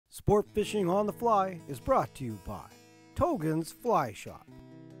Sport Fishing on the Fly is brought to you by Togen's Fly Shop,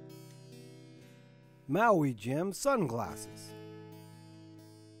 Maui Jim Sunglasses,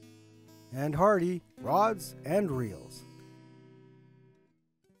 and Hardy Rods and Reels.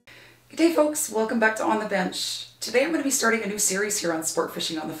 Good day folks, welcome back to On the Bench. Today I'm going to be starting a new series here on Sport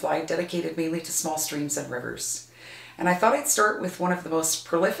Fishing on the Fly dedicated mainly to small streams and rivers. And I thought I'd start with one of the most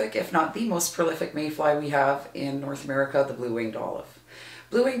prolific, if not the most prolific mayfly we have in North America, the blue-winged olive.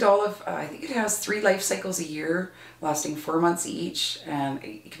 Blue-winged olive, I think it has 3 life cycles a year, lasting 4 months each, and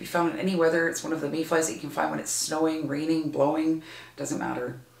it can be found in any weather. It's one of the mayflies that you can find when it's snowing, raining, blowing, doesn't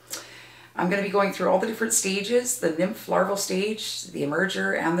matter. I'm going to be going through all the different stages, the nymph larval stage, the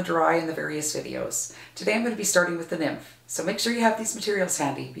emerger, and the dry in the various videos. Today I'm going to be starting with the nymph, so make sure you have these materials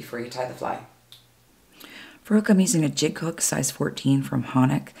handy before you tie the fly. For hook, I'm using a jig hook, size 14 from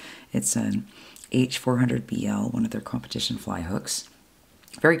Hanak. It's an H400BL, one of their competition fly hooks.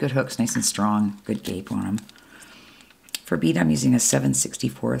 Very good hooks, nice and strong, good gape on them. For bead, I'm using a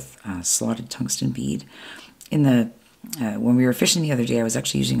 7/64 slotted tungsten bead. When we were fishing the other day, I was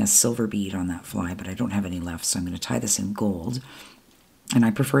actually using a silver bead on that fly, but I don't have any left, so I'm going to tie this in gold. And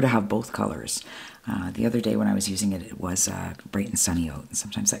I prefer to have both colors. The other day when I was using it, it was bright and sunny out, and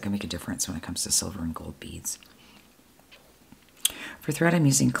sometimes that can make a difference when it comes to silver and gold beads. For thread, I'm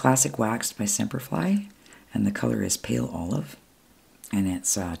using Classic Waxed by Semperfli, and the color is pale olive, and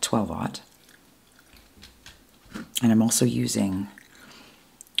it's 12/0. And I'm also using,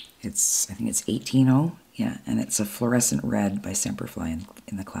 I think it's 18/0, yeah, and it's a fluorescent red by Semperfli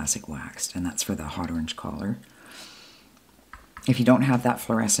in the Classic Waxed, and that's for the hot orange collar. If you don't have that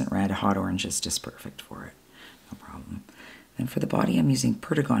fluorescent red, hot orange is just perfect for it, no problem. And for the body, I'm using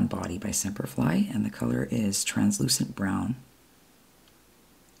Perdigon Body by Semperfli, and the color is translucent brown.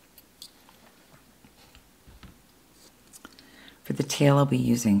 For the tail, I'll be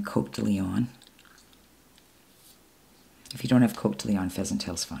using Coq de Leon. If you don't have Coq de Leon, pheasant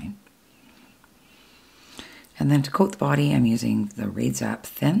tail's fine. And then to coat the body, I'm using the Raidzap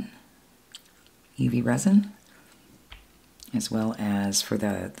Thin UV resin, as well as for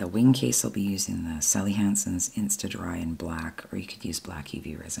the Wingcase, I'll be using the Hansens Insta Dry in black, or you could use black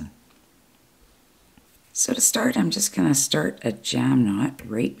UV resin. So to start, I'm just going to start a jam knot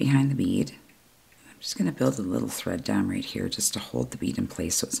right behind the bead. I'm just going to build a little thread down right here just to hold the bead in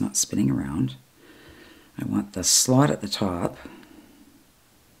place so it's not spinning around. I want the slot at the top.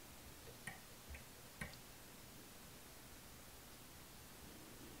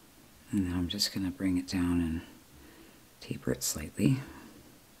 And now I'm just going to bring it down and taper it slightly.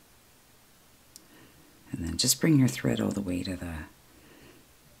 And then just bring your thread all the way to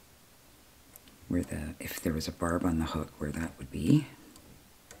if there was a barb on the hook, where that would be.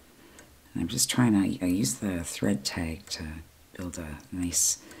 And I'm just trying to, I use the thread tag to build a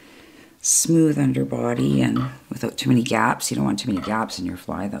nice smooth underbody and without too many gaps. You don't want too many gaps in your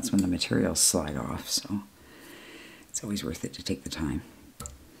fly. That's when the materials slide off, so it's always worth it to take the time.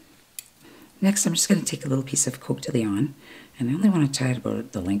 Next, I'm just going to take a little piece of Coq de Leon, and I only want to tie it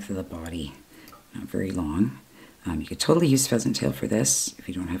about the length of the body, not very long. You could totally use pheasant tail for this if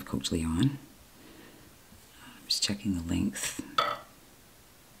you don't have Coq de Leon. I'm just checking the length.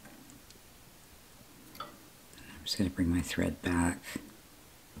 I'm just going to bring my thread back,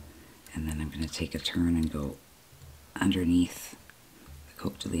 and then I'm going to take a turn and go underneath the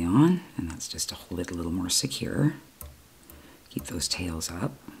Coq de Leon, and that's just to hold it a little more secure. Keep those tails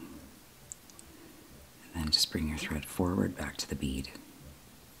up. And then just bring your thread forward back to the bead.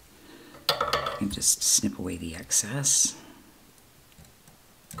 And just snip away the excess.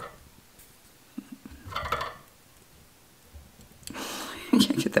 I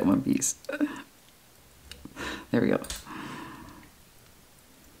can't get that one piece. There we go.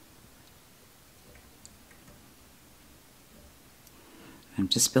 I'm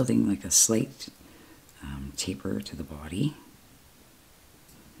just building like a slight taper to the body.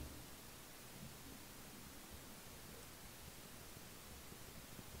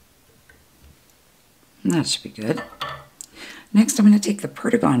 And that should be good. Next, I'm going to take the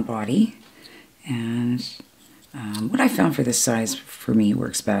Perdigon body, and what I found for this size for me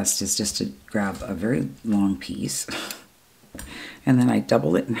works best is just to grab a very long piece, and then I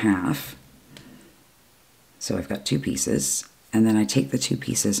double it in half. So I've got 2 pieces, and then I take the 2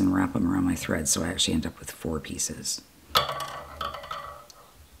 pieces and wrap them around my thread, so I actually end up with 4 pieces.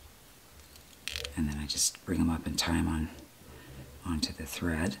 And then I just bring them up and tie them onto the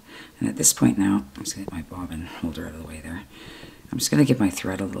thread. And at this point now, I'm just going to get my bobbin holder out of the way there. I'm just going to give my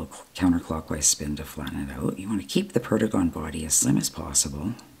thread a little counterclockwise spin to flatten it out. You want to keep the Perdigon body as slim as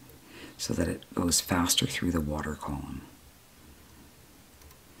possible so that it goes faster through the water column.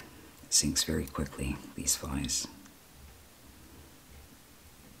 sinks very quickly, these flies.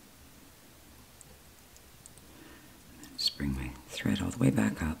 Just bring my thread all the way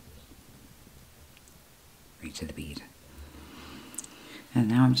back up, right to the bead. And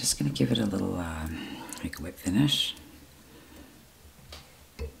now I'm just going to give it a little like a whip finish.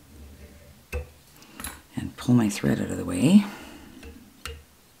 And pull my thread out of the way.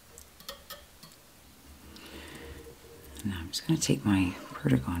 Now I'm just going to take my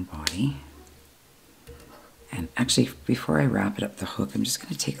Perdigon body, and actually before I wrap it up the hook, I'm just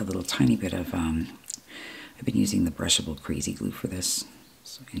going to take a little tiny bit of, I've been using the brushable crazy glue for this,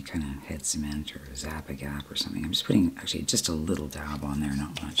 so any kind of head cement or Zap-A-Gap or something. I'm just putting actually just a little dab on there,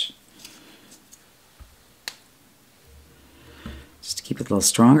 not much. Just to keep it a little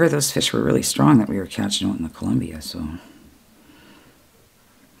stronger. Those fish were really strong that we were catching out in the Columbia, so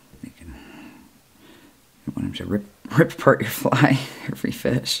they can, you want them to rip apart your fly, every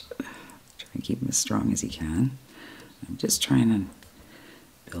fish. Try and keep them as strong as you can. I'm just trying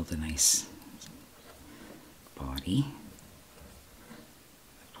to build a nice body.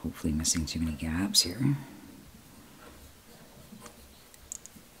 Hopefully missing too many gaps here.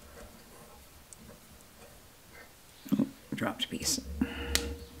 Oh, dropped a piece.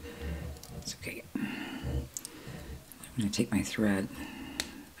 It's okay. I'm going to take my thread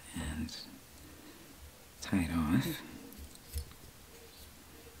and tie it off.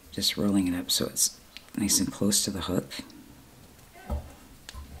 Just rolling it up so it's nice and close to the hook.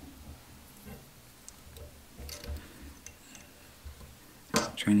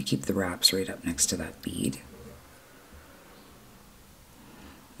 Trying to keep the wraps right up next to that bead.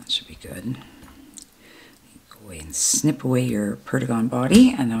 That should be good. Go away and snip away your Perdigon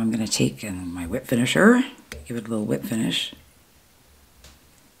body, and now I'm going to take my whip finisher, give it a little whip finish.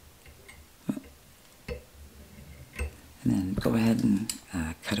 And then go ahead and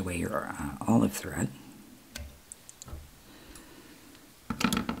cut away your olive thread.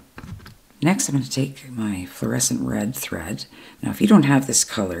 Next, I'm going to take my fluorescent red thread. Now, if you don't have this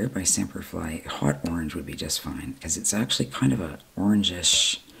color by Semperfli, hot orange would be just fine, because it's actually kind of an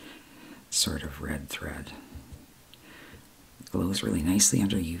orangish sort of red thread. It glows really nicely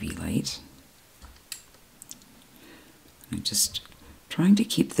under UV light. I'm just trying to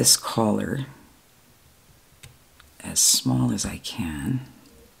keep this collar as small as I can.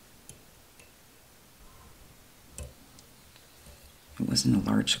 It wasn't a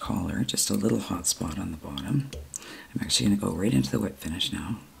large collar, just a little hot spot on the bottom. I'm actually going to go right into the whip finish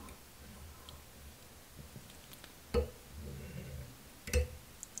now. And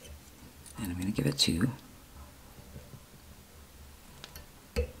I'm going to give it 2.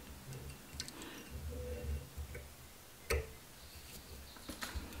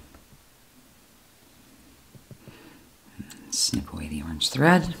 Snip away the orange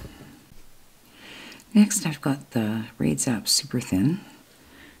thread. Next, I've got the Raidzap Super Thin,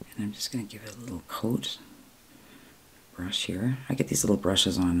 and I'm just going to give it a little coat brush here. I get these little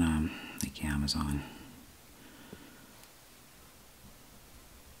brushes on like Amazon.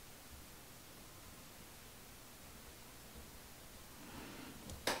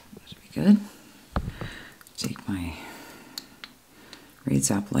 That should be good. Take my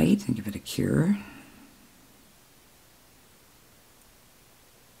Raidzap Light and give it a cure.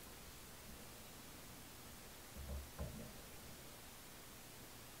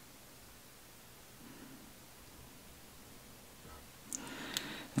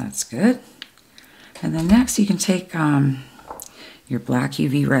 That's good. And then next you can take your black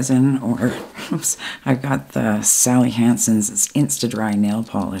UV resin, or oops, I've got the Sally Hansens, it's Insta Dry nail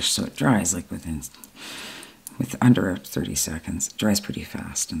polish, so it dries like with under 30 seconds. It dries pretty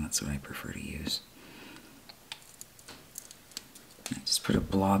fast, and that's what I prefer to use. I just put a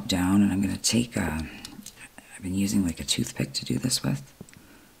blob down, and I'm going to take I've been using like a toothpick to do this with.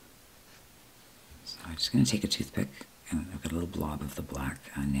 So I'm just going to take a toothpick, and I've got a little blob of the black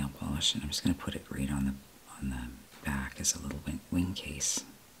nail polish, and I'm just going to put it right on the back as a little wing case.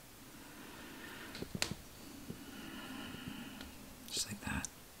 Just like that.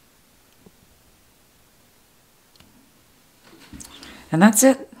 And that's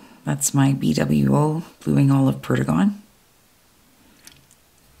it. That's my BWO Bluing Olive Perdigon.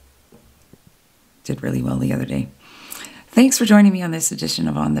 Did really well the other day. Thanks for joining me on this edition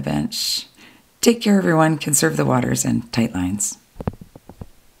of On the Bench. Take care, everyone. Conserve the waters and tight lines.